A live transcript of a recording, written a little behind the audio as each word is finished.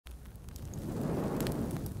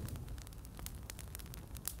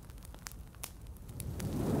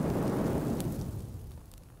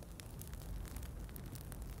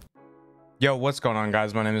Yo, what's going on,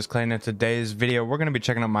 guys? My name is Clay, and in today's video we're going to be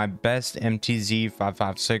checking out my best MTZ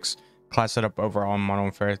 556 class setup over on Modern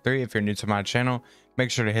Warfare 3. If you're new to my channel, make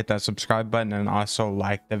sure to hit that subscribe button and also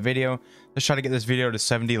like the video. Let's try to get this video to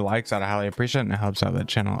 70 likes. I'd highly appreciate it, and it helps out the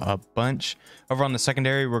channel a bunch. Over on the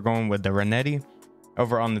secondary, we're going with the Renetti.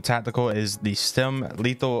 Over on the tactical is the STEM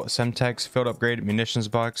Lethal Semtex Field Upgrade Munitions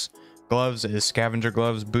Box. Gloves is scavenger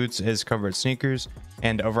gloves. Boots is covered sneakers.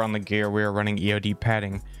 And over on the gear, we are running EOD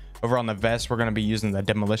padding. Over on the vest, we're going to be using the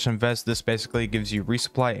demolition vest. This basically gives you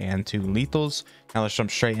resupply and 2 lethals. Now let's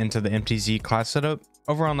jump straight into the MTZ class setup.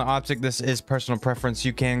 Over on the optic, this is personal preference.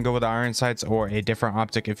 You can go with the iron sights or a different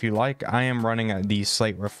optic if you like. I am running the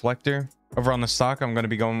slate reflector. Over on the stock, I'm going to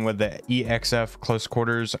be going with the EXF close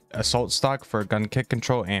quarters assault stock for gun kick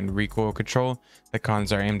control and recoil control. The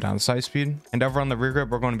cons are aim down sight speed. And over on the rear grip,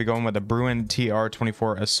 we're going to be going with the Bruin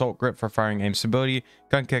TR24 assault grip for firing aim stability,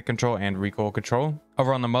 gun kick control, and recoil control.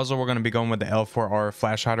 Over on the muzzle, we're going to be going with the L4R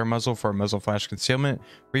flash hider muzzle for muzzle flash concealment,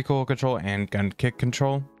 recoil control, and gun kick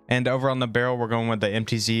control. And over on the barrel, we're going with the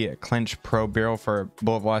MTZ Clinch Pro barrel for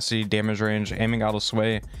bullet velocity, damage range, aiming out of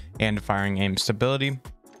sway, and firing aim stability.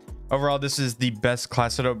 Overall, this is the best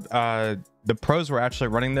class setup. The pros were actually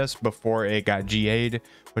running this before it got GA'd,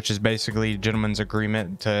 which is basically gentleman's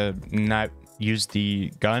agreement to not use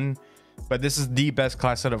the gun. But this is the best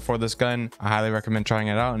class setup for this gun. I highly recommend trying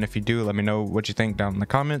it out. And if you do, let me know what you think down in the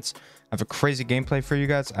comments. I have a crazy gameplay for you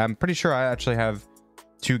guys. I'm pretty sure I actually have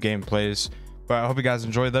 2 gameplays, but I hope you guys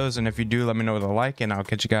enjoy those. And if you do, let me know with a like, and I'll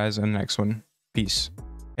catch you guys in the next one. Peace.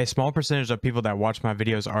 A small percentage of people that watch my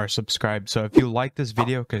videos are subscribed, so if you like this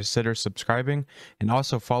video, consider subscribing, and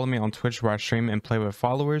also follow me on Twitch where I stream and play with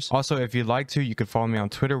followers. Also, if you'd like to, you can follow me on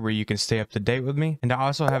Twitter where you can stay up to date with me, and I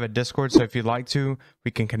also have a Discord, so if you'd like to, we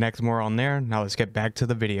can connect more on there. Now let's get back to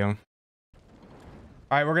the video. All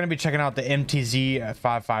right, we're going to be checking out the MTZ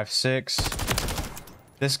 556.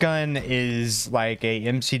 This gun is like a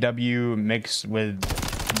MCW mixed with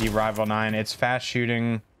the Rival 9. It's fast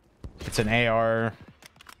shooting. It's an AR.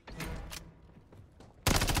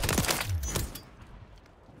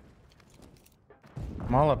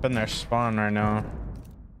 I'm all up in their spawn right now.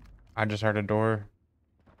 I just heard a door.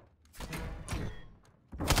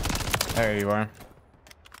 There you are.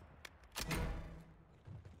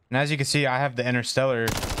 And as you can see, I have the Interstellar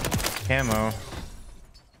camo.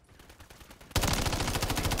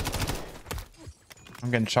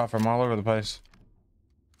 I'm getting shot from all over the place.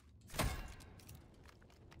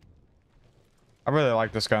 I really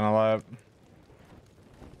like this gun a lot.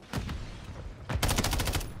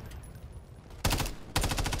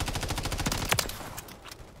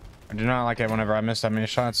 I do not like it whenever I miss that many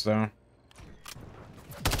shots, though.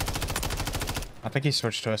 I think he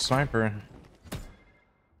switched to a sniper.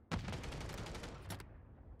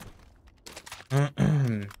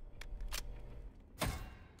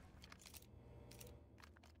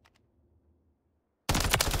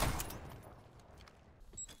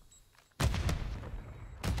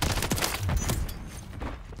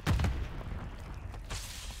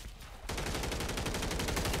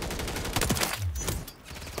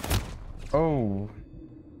 Oh.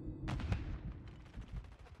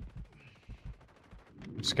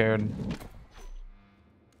 I'm scared.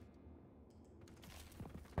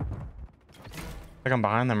 I think I'm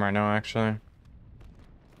behind them right now, actually.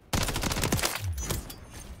 I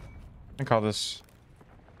think all this...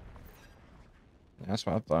 Yeah, that's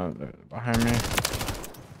what I thought. They're behind me.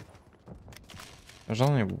 There's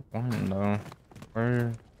only one, though.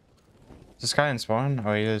 Where... Is this guy in spawn?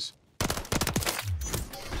 Oh, he is.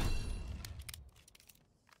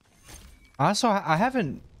 Also, I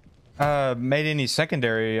haven't made any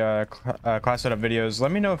secondary class setup videos. Let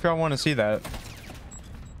me know if y'all want to see that.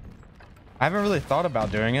 I haven't really thought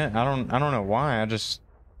about doing it. I don't know why.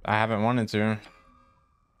 I haven't wanted to.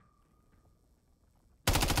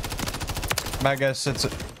 But I guess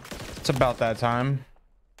it's about that time.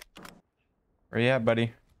 Where you at,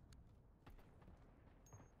 buddy?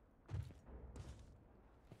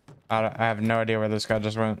 I have no idea where this guy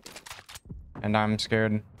just went, and I'm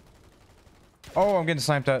scared. Oh, I'm getting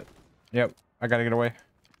sniped at. Yep, I gotta get away.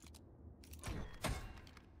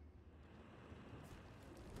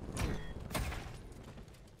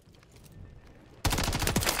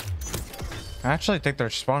 I actually think they're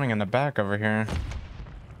spawning in the back over here.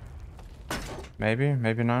 Maybe,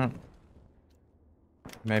 maybe not.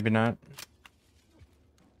 Maybe not.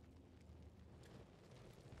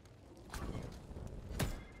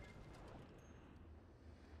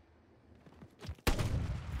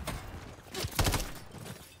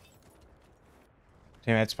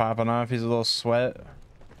 Teammate's popping off. He's a little sweat.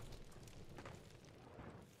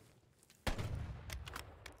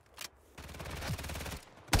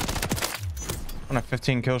 On a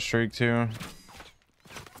 15 kill streak too.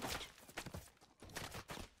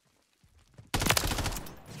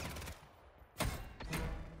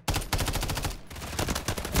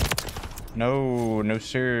 No, no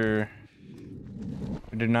sir.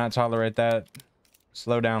 We do not tolerate that.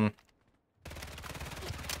 Slow down.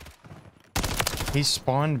 He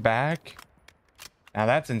spawned back? Now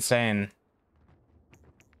that's insane.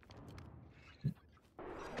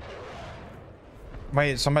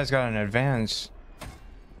 Wait, somebody's got an advance.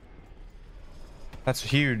 That's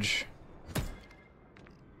huge.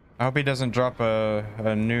 I hope he doesn't drop a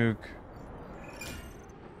nuke.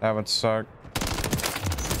 That would suck.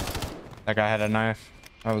 That guy had a knife.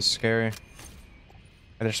 That was scary.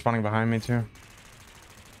 They're spawning behind me too.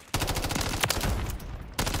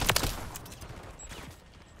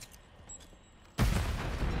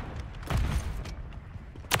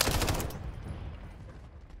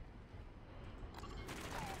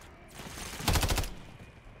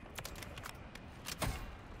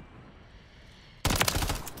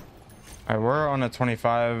 Alright, we're on a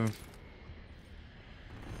 25.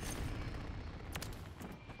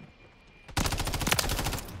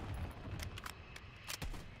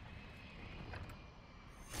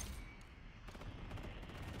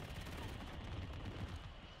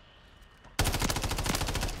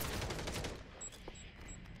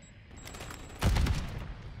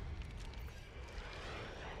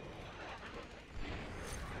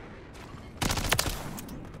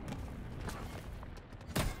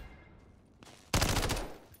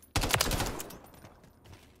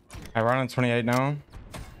 I run on 28 now.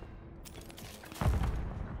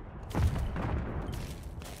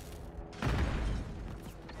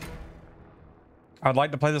 I'd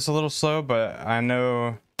like to play this a little slow, but I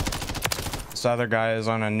know this other guy is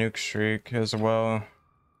on a nuke streak as well.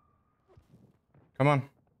 Come on.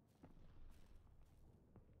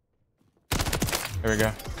 There we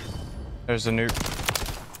go. There's the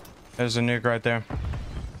nuke. There's a nuke right there.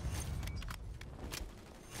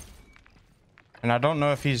 And I don't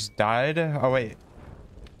know if he's died. Oh, wait.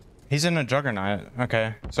 He's in a juggernaut.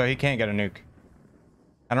 Okay. So he can't get a nuke.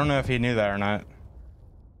 I don't know if he knew that or not.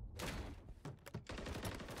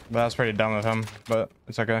 But that's pretty dumb of him. But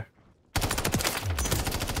it's okay.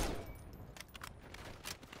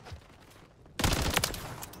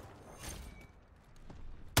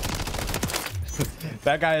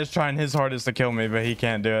 That guy is trying his hardest to kill me, but he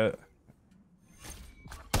can't do it.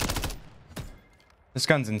 This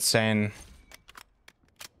gun's insane.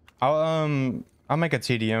 I'll make a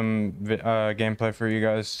TDM gameplay for you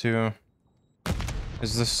guys too.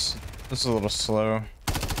 Is this is a little slow.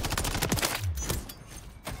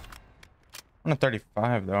 I'm on a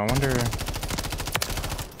 35 though. I wonder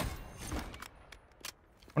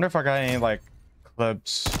if I got any like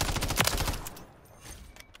clips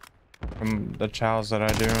from the chows that I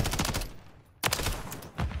do.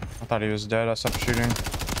 I thought he was dead. I stopped shooting.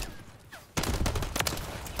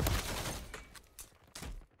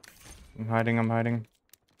 I'm hiding.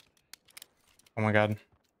 Oh my god.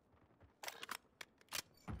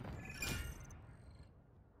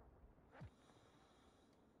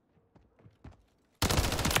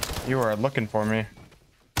 You were looking for me.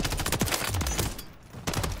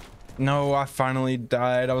 No, I finally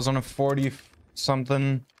died. I was on a 40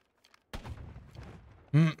 something.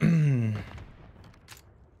 I'm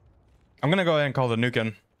gonna go ahead and call the nuke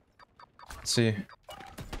in. Let's see.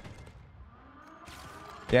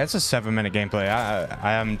 Yeah, it's a 7-minute gameplay.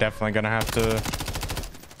 I am definitely gonna have to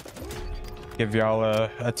give y'all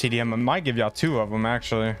a TDM. I might give y'all 2 of them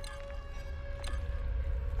actually.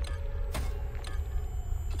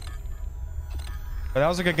 But that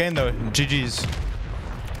was a good game though. GG's.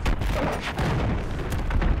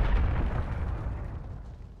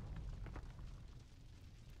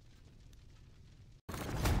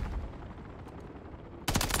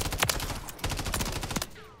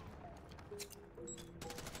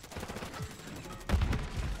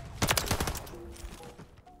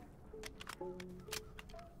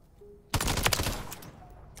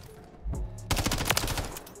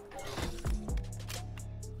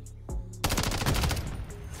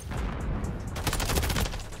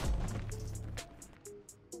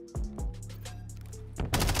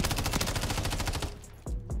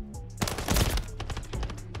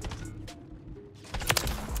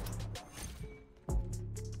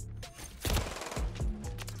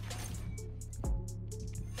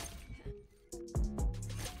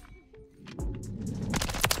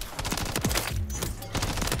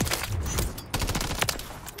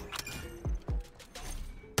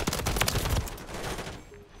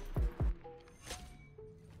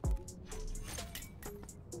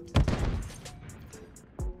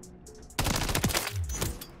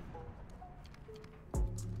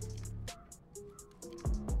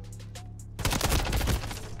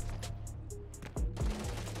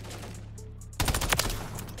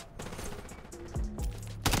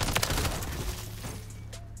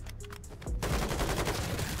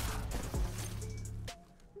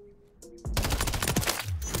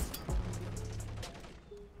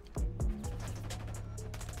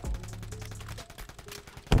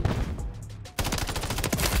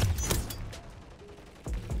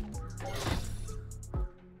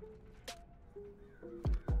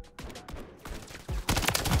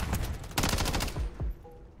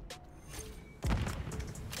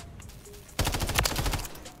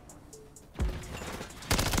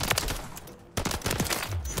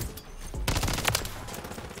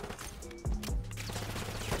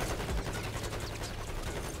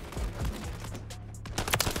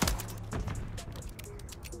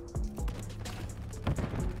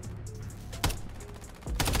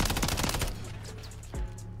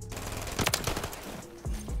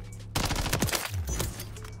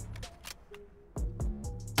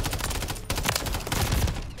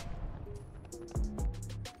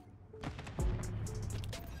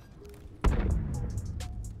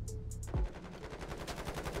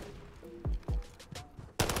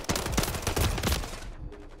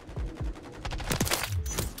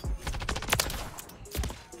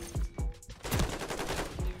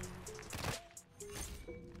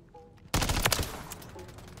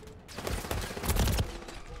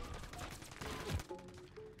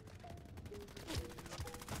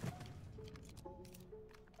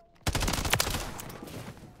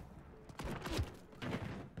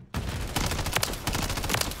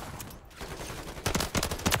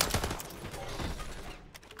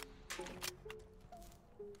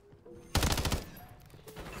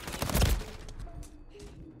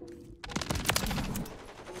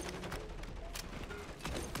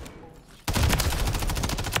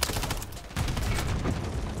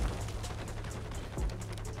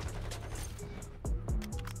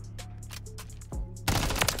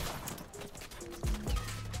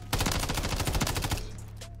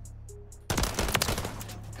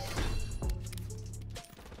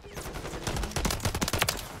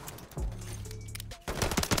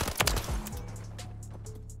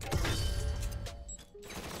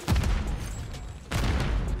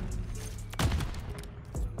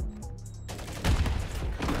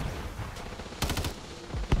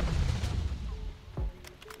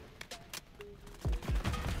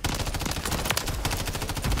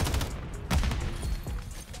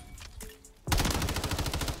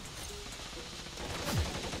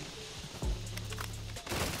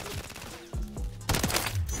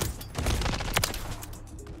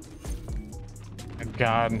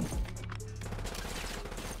 God.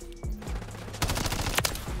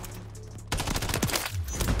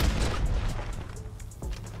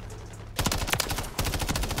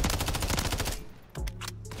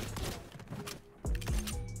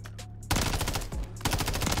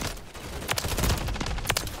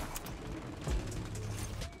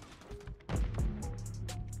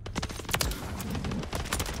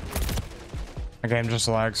 The game just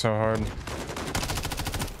lags so hard.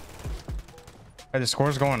 Hey, the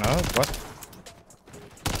score's going up? What?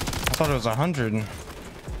 I thought it was 100.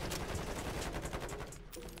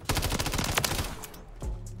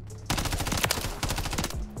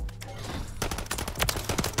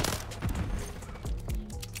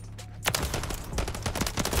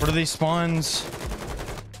 What are these spawns?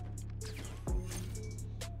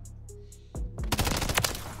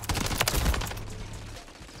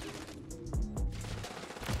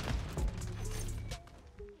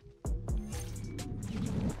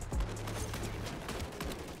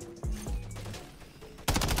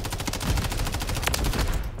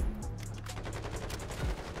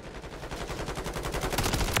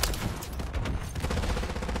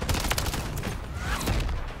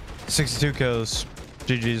 $62 kills.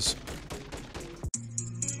 GG's.